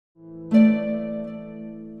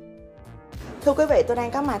Thưa quý vị, tôi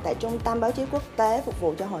đang có mặt tại Trung tâm Báo chí Quốc tế phục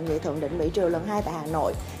vụ cho Hội nghị Thượng đỉnh Mỹ Triều lần 2 tại Hà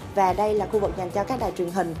Nội. Và đây là khu vực dành cho các đài truyền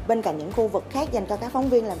hình, bên cạnh những khu vực khác dành cho các phóng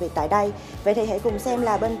viên làm việc tại đây. Vậy thì hãy cùng xem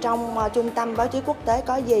là bên trong Trung tâm Báo chí Quốc tế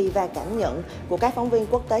có gì và cảm nhận của các phóng viên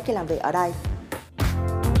quốc tế khi làm việc ở đây.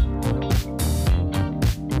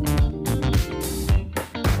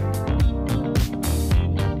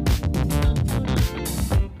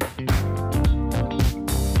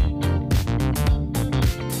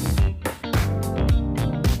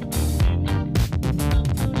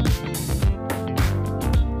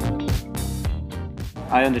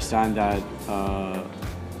 I understand that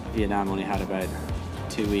Vietnam only had about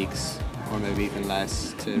 2 weeks or maybe even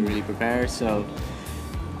less to really prepare, so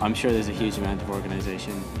I'm sure there's a huge amount of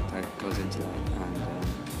organization that goes into that,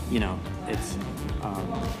 and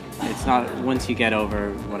it's not, once you get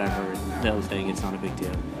over whatever little thing, it's not a big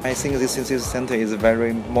deal. I think this center is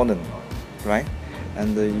very modern, right?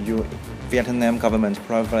 And Vietnam government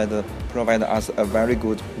provide us a very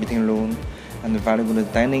good meeting room and a very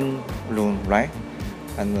good dining room, right?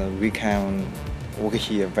 And we can work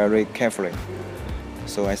here very carefully.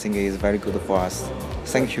 So I think it is very good for us.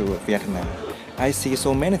 Thank you, Vietnam. I see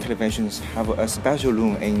so many televisions have a special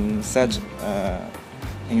room in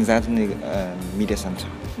that media center,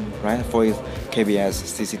 right? For KBS,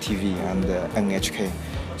 CCTV, and NHK.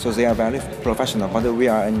 So they are very professional, but we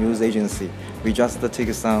are a news agency. We just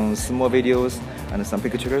take some small videos and some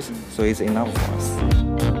pictures, so it's enough for us.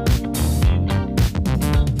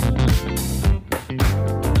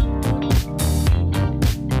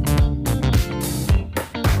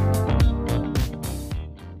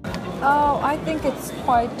 ，I think it's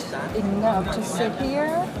quite enough to sit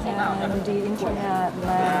here, and the internet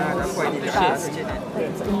is fast.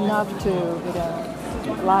 It's enough to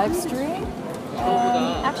live stream.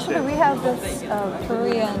 And actually, we have this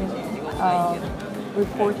Korean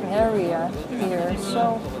reporting area here,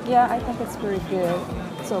 so yeah, I think it's very good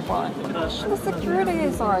so far. The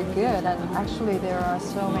securities are good, and actually there are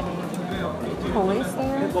so many police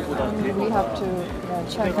there, and we have to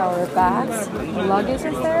check our bags. Luggage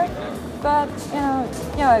is there. But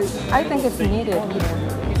I think it's needed here.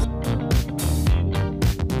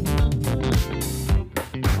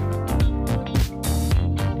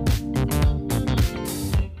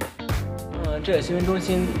 这个新闻中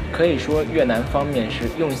心可以说越南方面是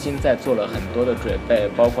用心在做了很多的准备，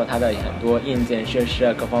包括它的很多硬件设施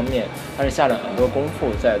啊各方面，它是下了很多功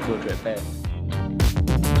夫在做准备。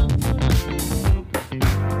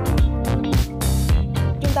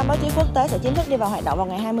Trung tâm Báo chí Quốc tế sẽ chính thức đi vào hoạt động vào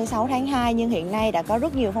ngày 26 tháng 2, nhưng hiện nay đã có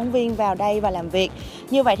rất nhiều phóng viên vào đây và làm việc.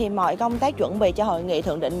 Như vậy thì mọi công tác chuẩn bị cho Hội nghị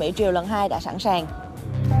Thượng đỉnh Mỹ Triều lần 2 đã sẵn sàng.